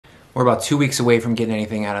We're about 2 weeks away from getting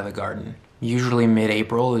anything out of the garden. Usually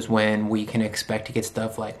mid-April is when we can expect to get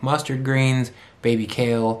stuff like mustard greens, baby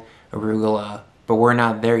kale, arugula, but we're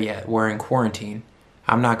not there yet. We're in quarantine.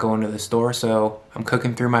 I'm not going to the store, so I'm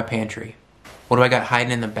cooking through my pantry. What do I got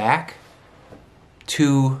hiding in the back?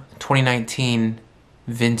 2 2019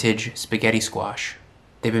 vintage spaghetti squash.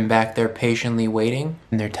 They've been back there patiently waiting,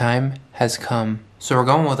 and their time has come. So we're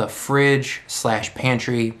going with a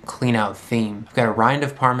fridge/pantry clean out theme. I've got a rind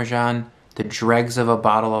of Parmesan, the dregs of a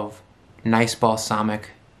bottle of nice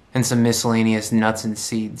balsamic, and some miscellaneous nuts and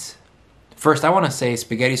seeds. First, I want to say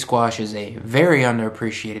spaghetti squash is a very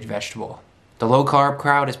underappreciated vegetable. The low-carb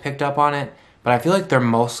crowd has picked up on it, but I feel like they're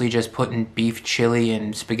mostly just putting beef chili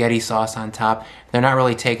and spaghetti sauce on top. They're not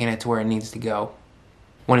really taking it to where it needs to go.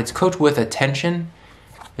 When it's cooked with attention,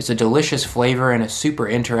 it's a delicious flavor and a super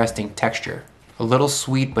interesting texture. A little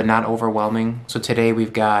sweet but not overwhelming. So today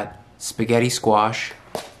we've got spaghetti squash,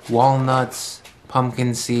 walnuts,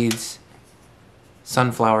 pumpkin seeds,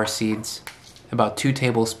 sunflower seeds, about 2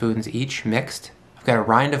 tablespoons each mixed. I've got a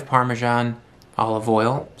rind of Parmesan, olive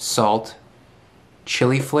oil, salt,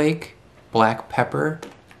 chili flake, black pepper,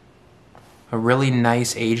 a really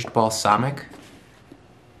nice aged balsamic,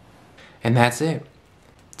 and that's it.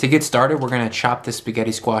 To get started, we're going to chop this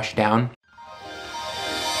spaghetti squash down.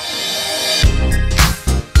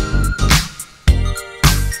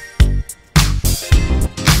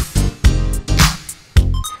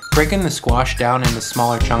 Breaking the squash down into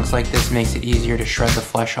smaller chunks like this makes it easier to shred the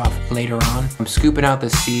flesh off later on. I'm scooping out the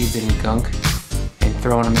seeds and gunk and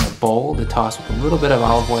throwing them in a bowl to toss with a little bit of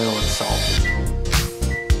olive oil and salt.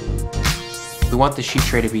 We want the sheet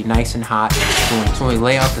tray to be nice and hot. So when we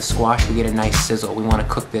lay out the squash, we get a nice sizzle. We want to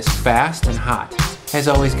cook this fast and hot. As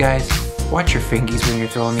always, guys, watch your fingies when you're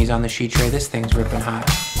throwing these on the sheet tray. This thing's ripping hot.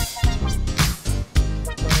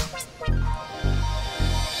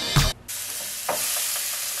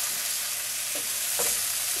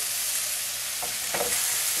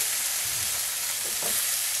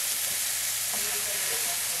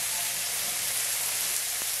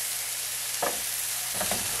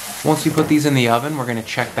 Once you put these in the oven, we're going to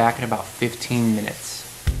check back in about 15 minutes.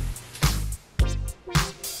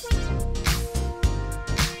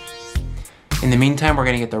 In the meantime, we're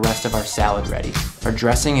going to get the rest of our salad ready. Our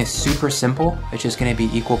dressing is super simple. It's just going to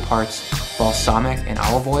be equal parts balsamic and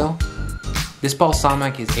olive oil. This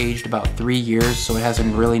balsamic is aged about 3 years, so it has a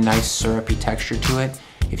really nice syrupy texture to it.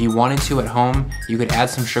 If you wanted to at home, you could add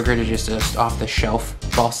some sugar to just off-the-shelf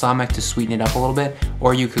balsamic to sweeten it up a little bit,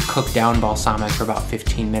 or you could cook down balsamic for about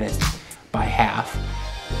 15 minutes by half.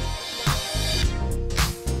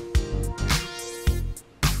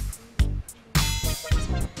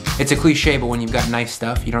 It's a cliche, but when you've got nice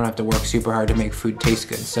stuff, you don't have to work super hard to make food taste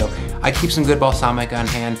good. So I keep some good balsamic on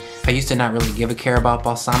hand. I used to not really give a care about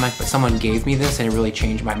balsamic, but someone gave me this and it really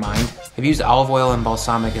changed my mind. I've used olive oil and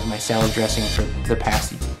balsamic as my salad dressing for the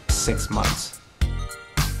past 6 months.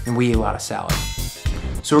 And we eat a lot of salad.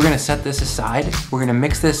 So we're gonna set this aside. We're gonna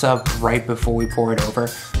mix this up right before we pour it over.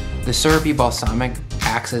 The syrupy balsamic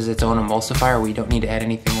acts as its own emulsifier. We don't need to add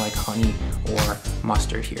anything like honey or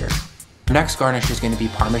mustard here. Our next garnish is going to be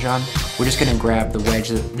Parmesan. We're just going to grab the wedge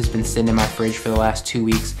that has been sitting in my fridge for the last 2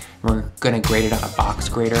 weeks, and we're going to grate it on a box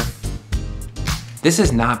grater. This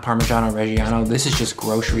is not Parmigiano Reggiano, this is just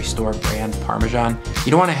grocery store brand Parmesan.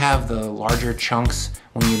 You don't want to have the larger chunks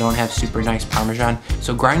when you don't have super nice Parmesan,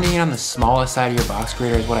 so grinding it on the smallest side of your box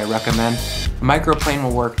grater is what I recommend. A microplane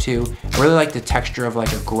will work too. I really like the texture of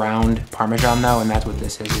like a ground Parmesan though, and that's what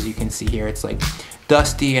this is. As you can see here, it's like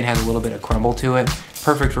dusty and has a little bit of crumble to it.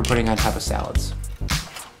 Perfect for putting on top of salads.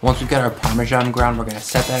 Once we've got our Parmesan ground, we're gonna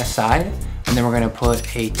set that aside, and then we're gonna put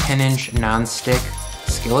a 10-inch non-stick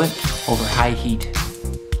skillet over high heat.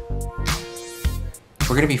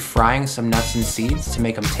 We're gonna be frying some nuts and seeds to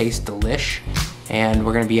make them taste delish, and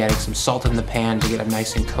we're gonna be adding some salt in the pan to get them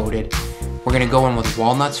nice and coated. We're gonna go in with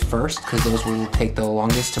walnuts first, because those will take the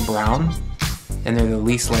longest to brown, and they're the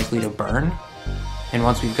least likely to burn. And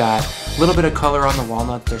once we've got a little bit of color on the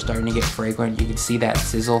walnuts, they're starting to get fragrant. You can see that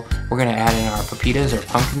sizzle. We're gonna add in our pepitas or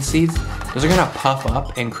pumpkin seeds. Those are gonna puff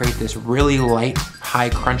up and create this really light, high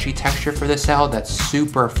crunchy texture for the salad that's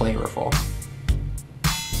super flavorful.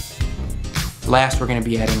 Last, we're gonna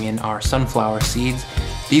be adding in our sunflower seeds.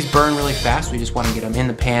 These burn really fast. We just wanna get them in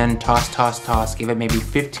the pan, toss, toss, toss, give it maybe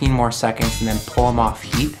 15 more seconds and then pull them off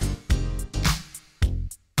heat.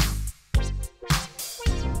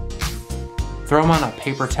 Throw them on a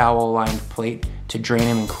paper towel lined plate to drain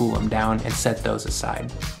them and cool them down, and set those aside.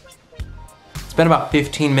 It's been about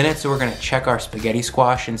 15 minutes, so we're gonna check our spaghetti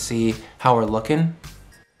squash and see how we're looking.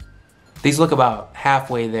 These look about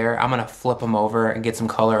halfway there. I'm gonna flip them over and get some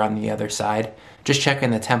color on the other side. Just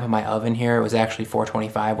checking the temp of my oven here. It was actually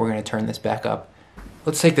 425. We're gonna turn this back up.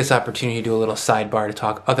 Let's take this opportunity to do a little sidebar to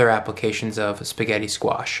talk other applications of spaghetti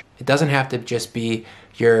squash. It doesn't have to just be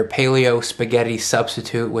your paleo spaghetti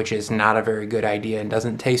substitute, which is not a very good idea and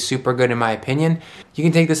doesn't taste super good in my opinion. You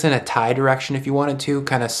can take this in a Thai direction if you wanted to,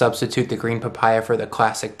 kind of substitute the green papaya for the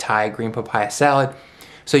classic Thai green papaya salad.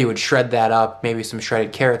 So you would shred that up, maybe some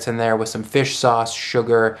shredded carrots in there with some fish sauce,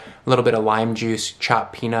 sugar, a little bit of lime juice,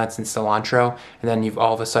 chopped peanuts, and cilantro. And then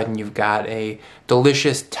all of a sudden you've got a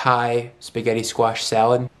delicious Thai spaghetti squash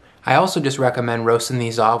salad. I also just recommend roasting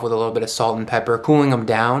these off with a little bit of salt and pepper, cooling them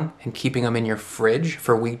down, and keeping them in your fridge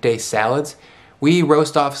for weekday salads. We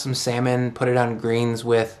roast off some salmon, put it on greens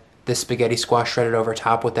with this spaghetti squash shredded over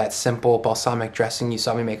top with that simple balsamic dressing you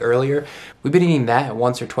saw me make earlier. We've been eating that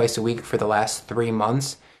once or twice a week for the last 3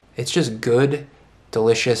 months. It's just good,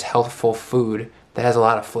 delicious, healthful food that has a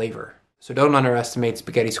lot of flavor. So don't underestimate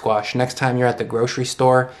spaghetti squash. Next time you're at the grocery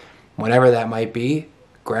store, whatever that might be,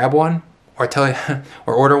 grab one or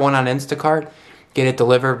or order one on Instacart, get it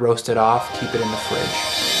delivered, roast it off, keep it in the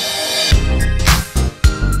fridge.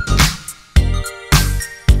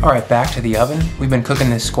 All right, back to the oven. We've been cooking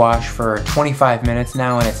this squash for 25 minutes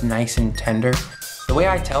now and it's nice and tender. The way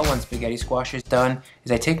I tell when spaghetti squash is done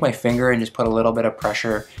is I take my finger and just put a little bit of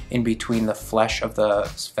pressure in between the flesh of the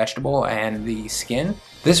vegetable and the skin.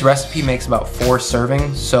 This recipe makes about 4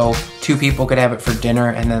 servings, so 2 people could have it for dinner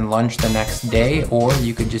and then lunch the next day, or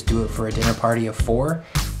you could just do it for a dinner party of 4.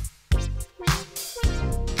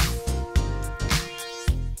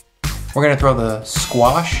 We're gonna throw the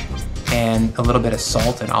squash and a little bit of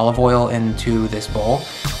salt and olive oil into this bowl.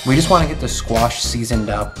 We just want to get the squash seasoned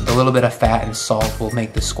up. A little bit of fat and salt will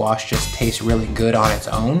make the squash just taste really good on its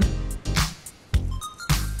own.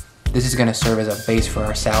 This is going to serve as a base for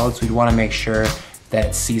our salads. We want to make sure that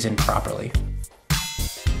it's seasoned properly.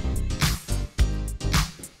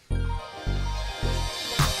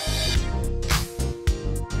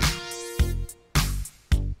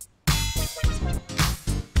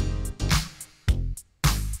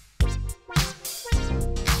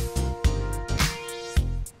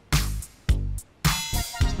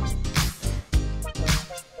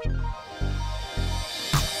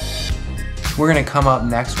 We're gonna come up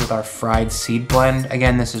next with our fried seed blend.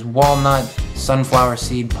 Again, this is walnut, sunflower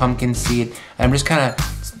seed, pumpkin seed, and I'm just kind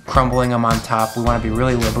of crumbling them on top. We wanna be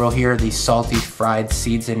really liberal here. These salty fried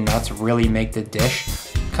seeds and nuts really make the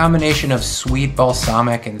dish. Combination of sweet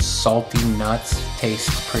balsamic and salty nuts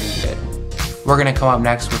tastes pretty good. We're gonna come up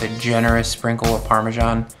next with a generous sprinkle of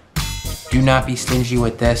Parmesan. Do not be stingy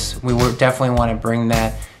with this. We definitely wanna bring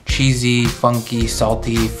that cheesy, funky,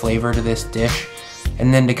 salty flavor to this dish.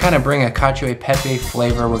 And then to kind of bring a cacio e pepe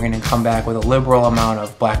flavor, we're going to come back with a liberal amount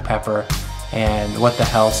of black pepper and what the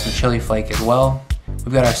hell, some chili flake as well.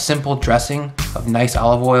 We've got our simple dressing of nice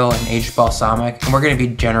olive oil and aged balsamic, and we're going to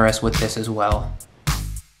be generous with this as well.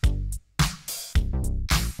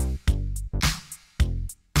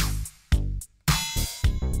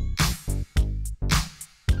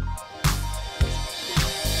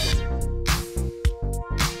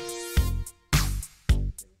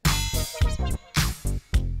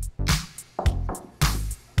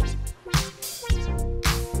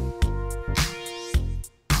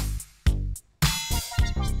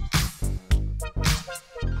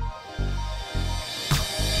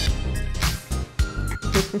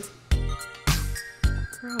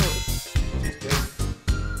 Gross.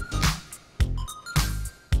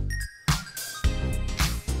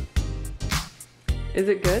 Is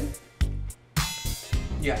it good?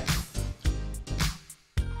 Yeah.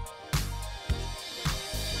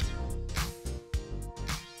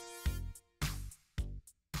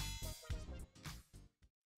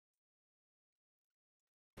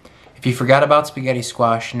 If you forgot about spaghetti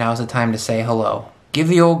squash, now's the time to say hello. Give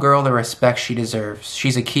the old girl the respect she deserves.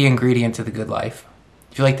 She's a key ingredient to the good life.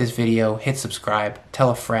 If you like this video, hit subscribe, tell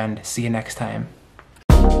a friend. See you next time.